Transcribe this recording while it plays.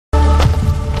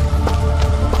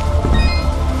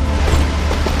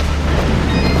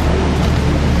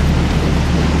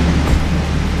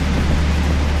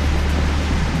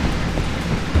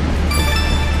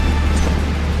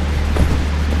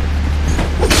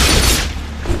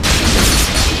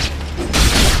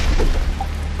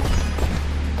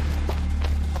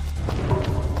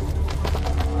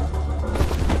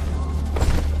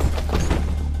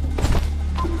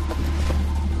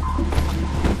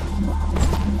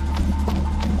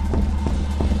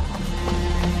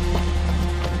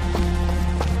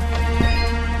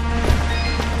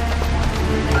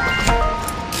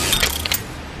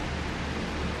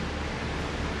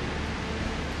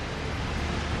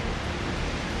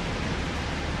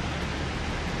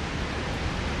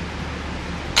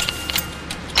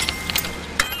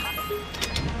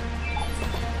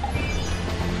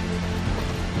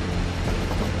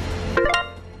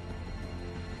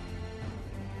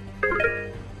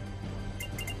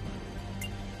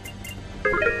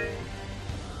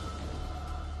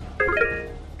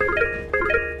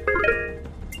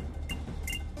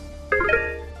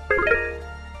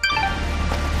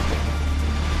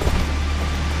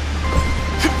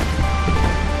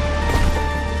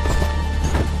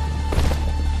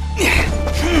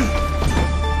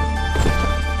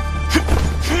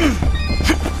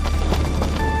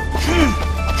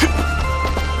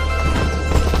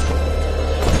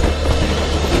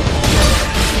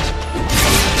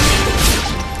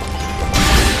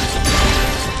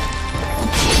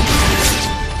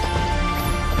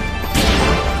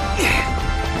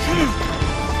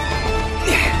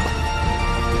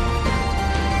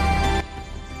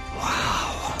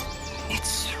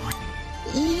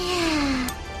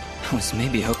was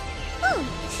maybe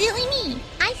Oh, silly me.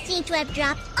 I seem to have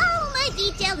dropped all my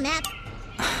detailed maps.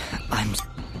 I'm...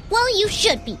 Well, you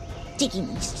should be.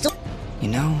 Digging me so... You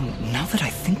know, now that I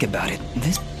think about it,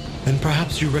 this... Then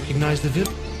perhaps you recognize the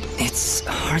village? It's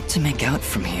hard to make out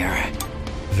from here.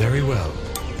 Very well.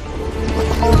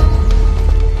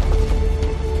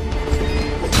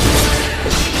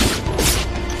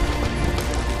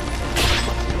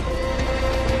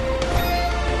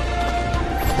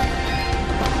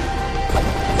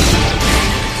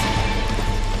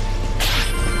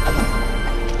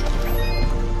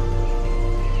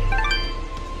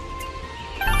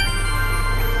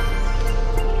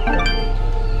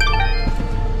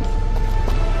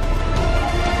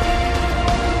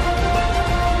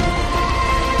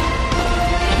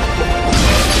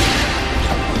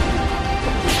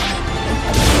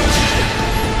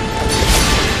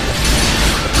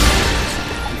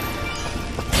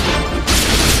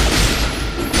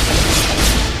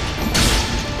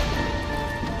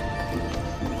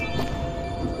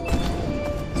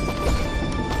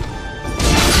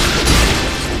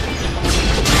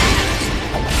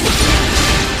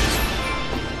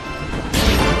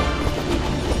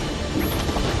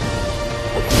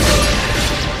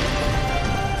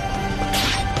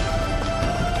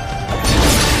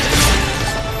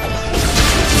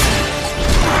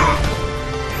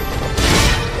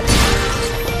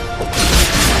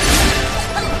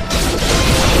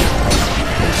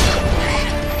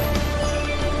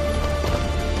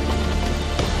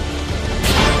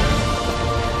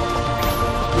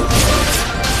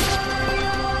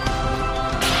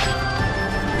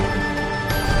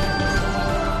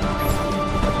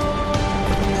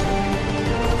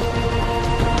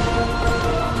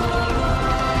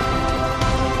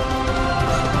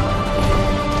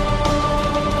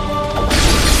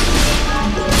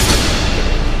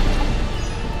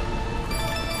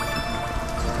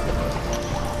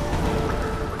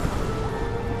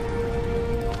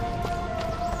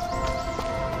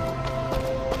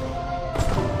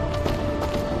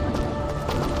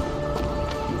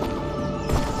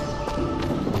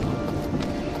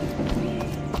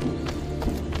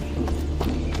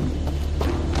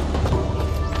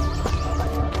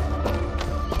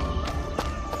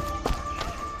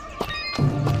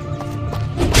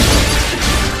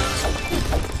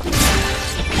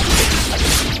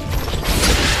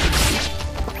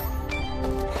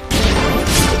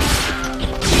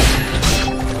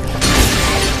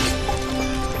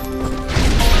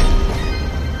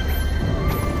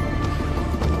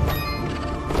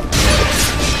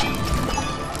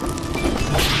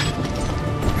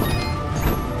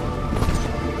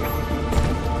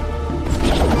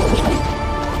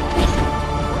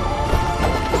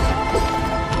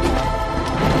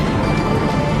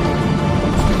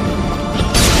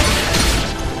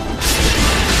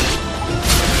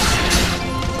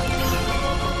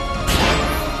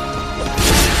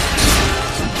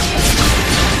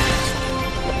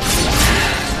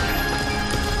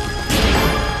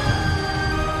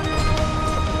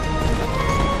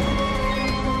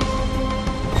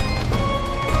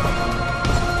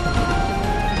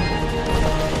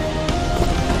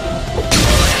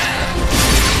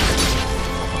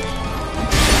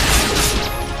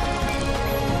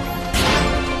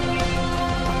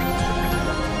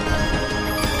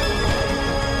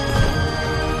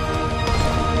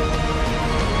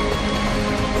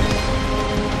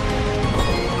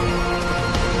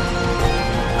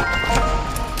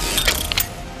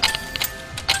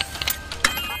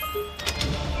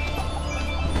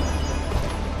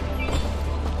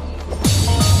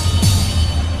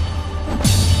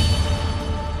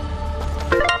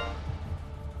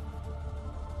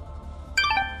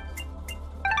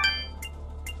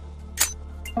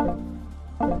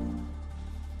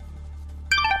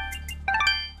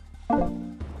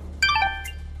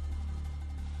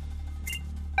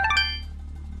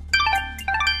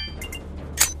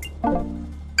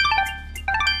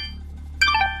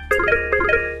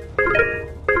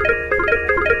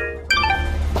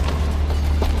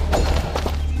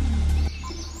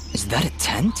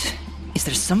 Is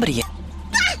there somebody...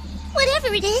 Ah!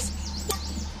 Whatever it is.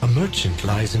 A merchant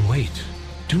lies in wait.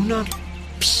 Do not...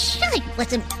 Psh, I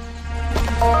wasn't...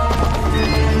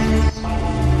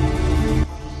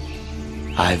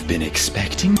 I've been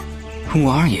expecting... Who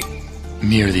are you?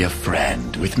 Merely a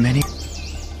friend with many...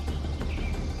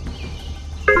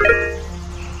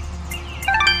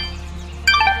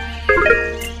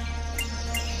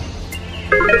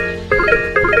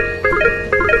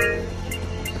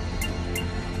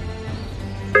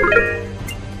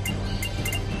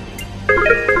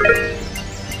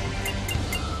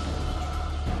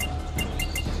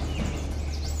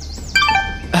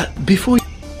 before...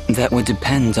 That would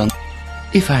depend on...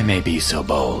 If I may be so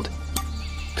bold,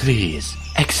 please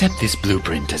accept this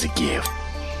blueprint as a gift.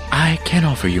 I can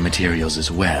offer you materials as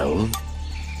well.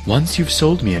 Once you've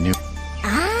sold me a new...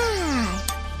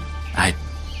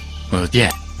 Well,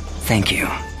 yeah. Thank you.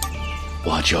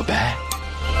 Watch your back.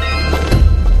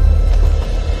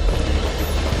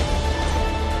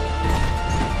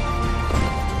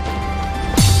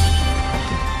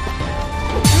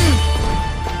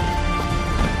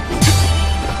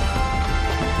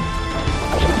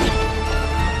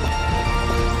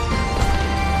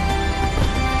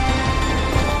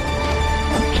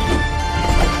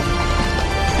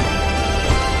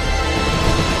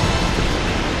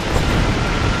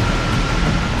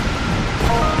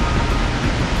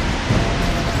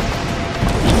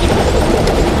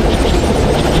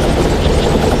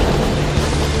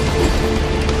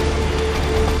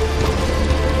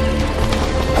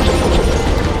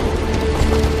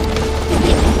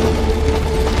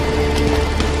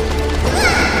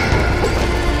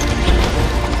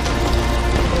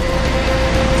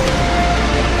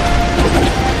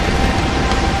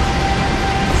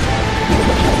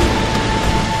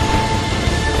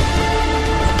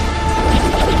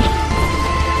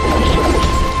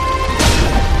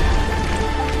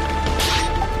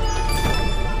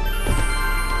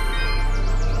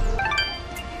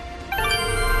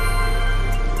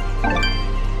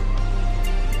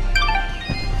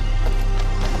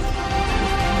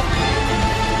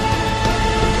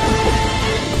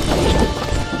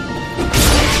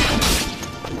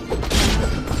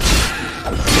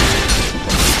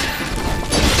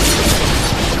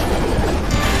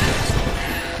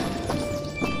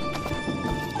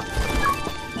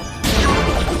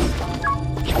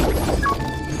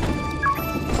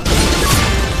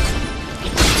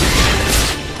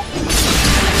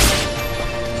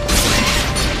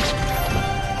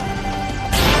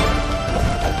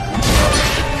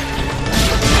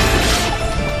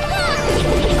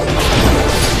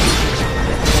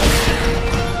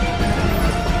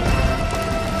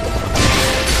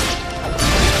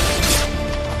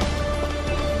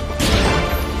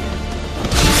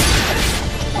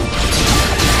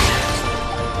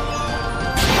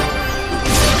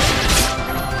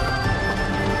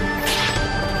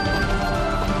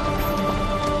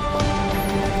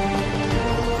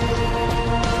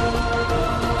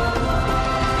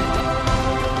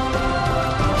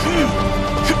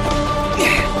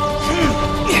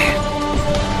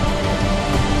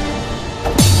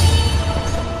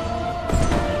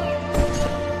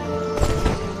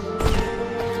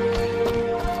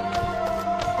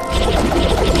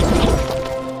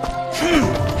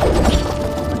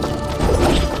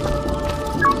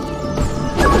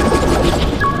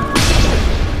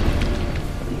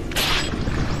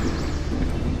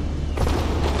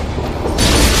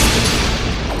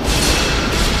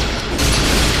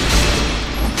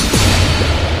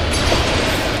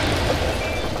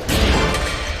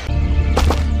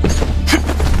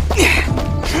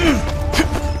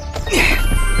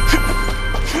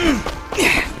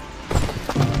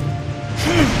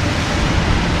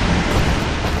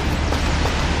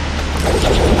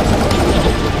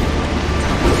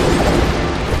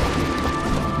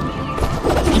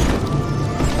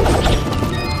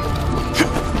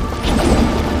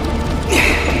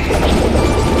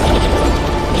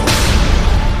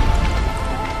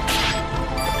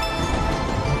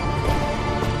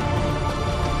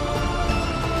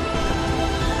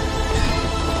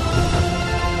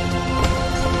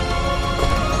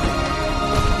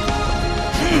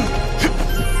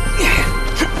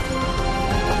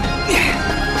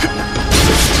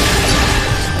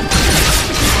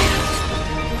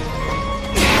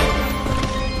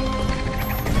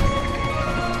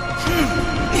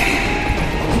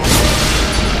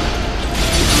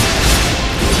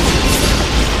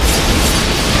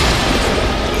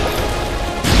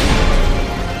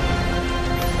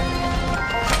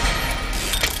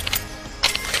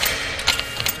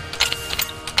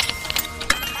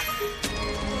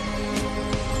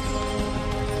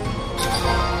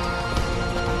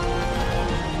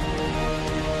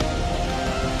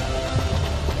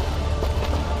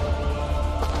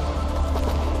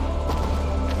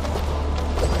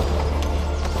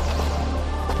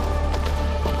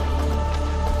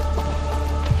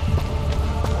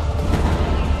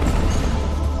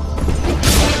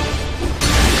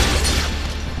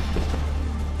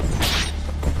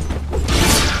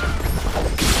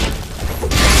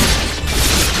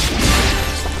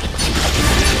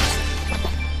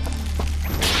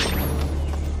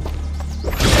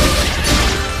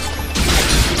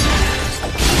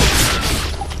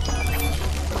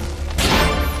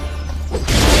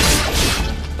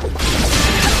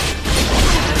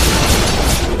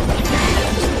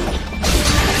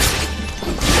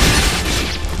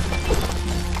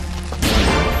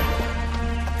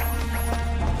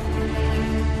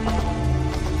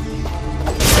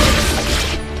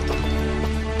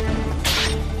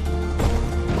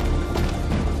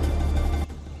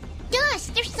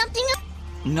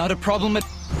 Not a problem at...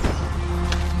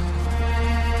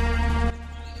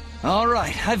 All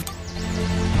right, I've...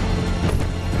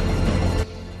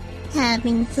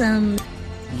 Having some...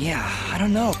 Yeah, I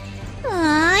don't know.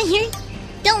 Aw, here.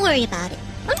 Don't worry about it.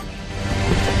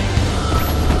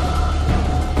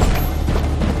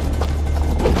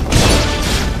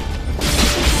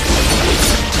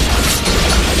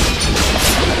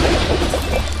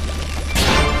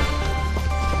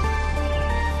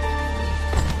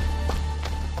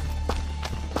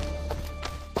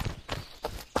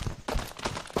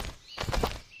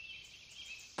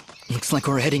 Looks like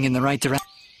we're heading in the right direction.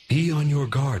 Be on your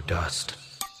guard, Dust.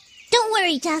 Don't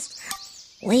worry, Dust.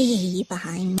 Way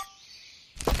behind.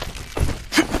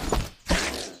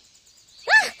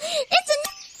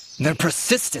 They're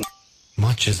persistent.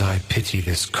 Much as I pity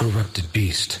this corrupted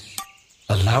beast,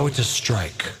 allow it to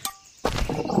strike.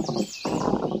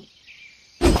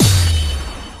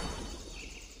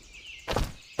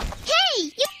 Hey,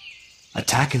 you...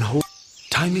 Attack and hold.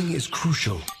 Timing is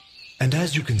crucial. And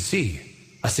as you can see,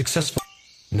 a successful...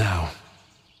 Now,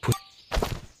 put...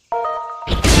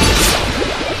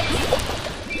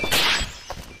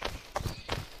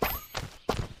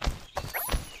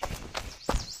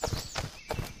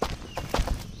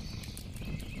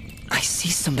 I see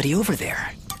somebody over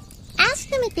there. Ask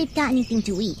them if they've got anything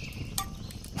to eat.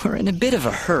 We're in a bit of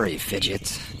a hurry,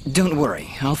 Fidget. Don't worry,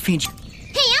 I'll feed you.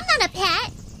 Hey, I'm not a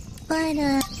pet. But,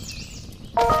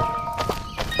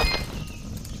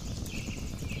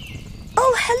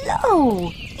 Oh,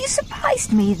 hello! You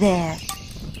surprised me there.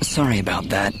 Sorry about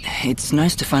that. It's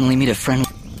nice to finally meet a friend.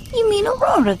 You mean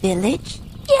Aurora Village?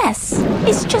 Yes,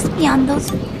 it's just beyond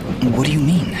those... What do you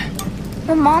mean?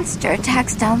 The monster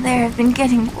attacks down there have been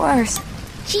getting worse.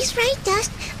 she's right,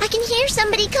 Dust. I can hear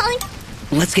somebody calling.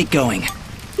 Let's get going.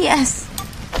 Yes.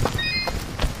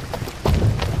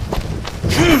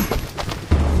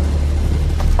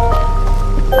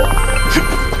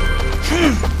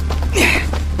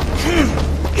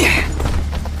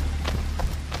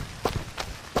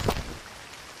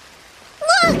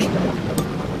 Look!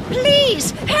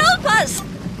 Please, help us!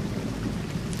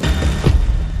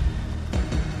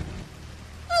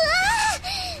 Ah!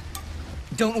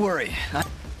 Don't worry.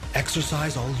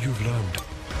 Exercise all you've learned.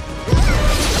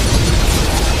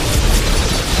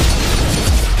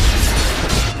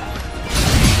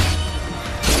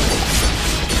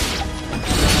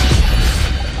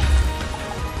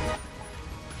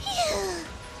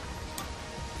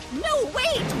 No,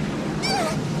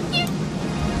 wait!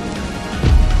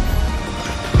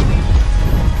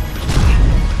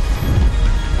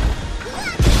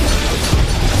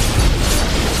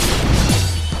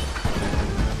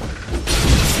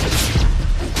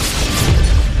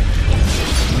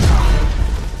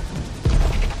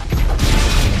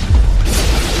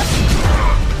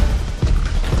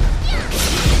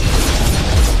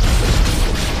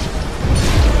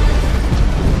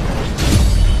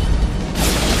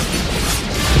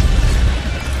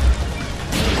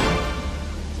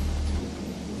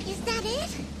 Is that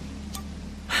it?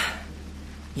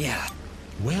 Yeah.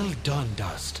 Well done,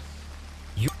 Dust.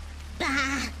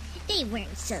 Bah! They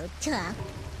weren't so tough.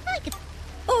 I could...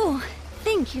 Oh,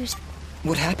 thank you.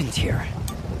 What happened here?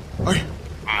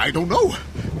 I don't know.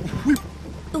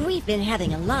 We've been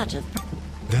having a lot of...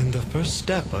 Then the first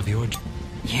step of your...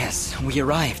 Yes, we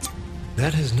arrived.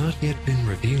 That has not yet been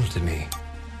revealed to me.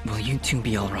 Will you two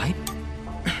be all right?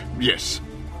 Yes,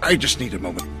 I just need a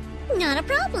moment. Not a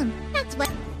problem. That's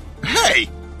what... Hey!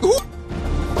 Who?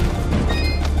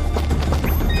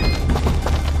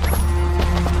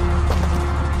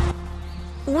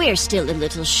 We're still a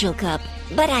little shook up,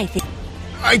 but I think...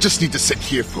 I just need to sit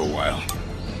here for a while.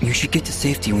 You should get to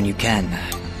safety when you can.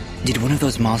 Did one of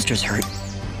those monsters hurt?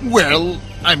 Well,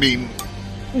 I mean,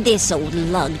 This old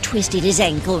lug twisted his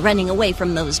ankle running away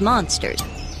from those monsters.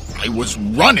 I was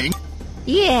running.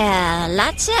 Yeah,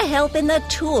 lots of help in the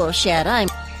tool shed.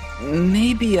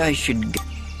 Maybe I should go.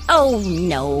 Oh,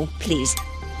 no, please.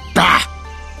 Bah!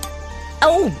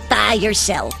 Oh, by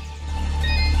yourself.